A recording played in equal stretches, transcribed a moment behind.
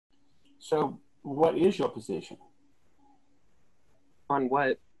So, what is your position? On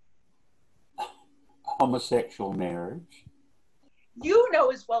what? Homosexual marriage. You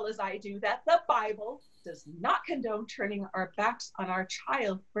know as well as I do that the Bible does not condone turning our backs on our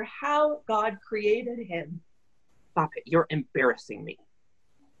child for how God created him. Stop it. You're embarrassing me.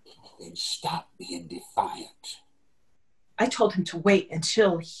 Then stop being defiant. I told him to wait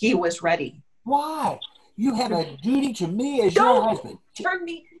until he was ready. Why? You have a duty to me as your husband. Turn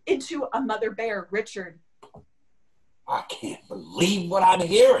me into a mother bear, Richard. I can't believe what I'm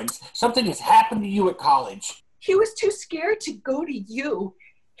hearing. Something has happened to you at college. He was too scared to go to you,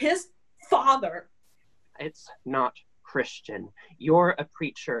 his father. It's not Christian. You're a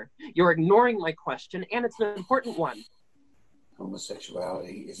preacher. You're ignoring my question, and it's an important one.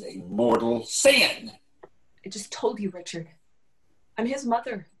 Homosexuality is a mortal sin. I just told you, Richard. I'm his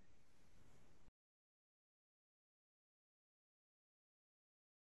mother.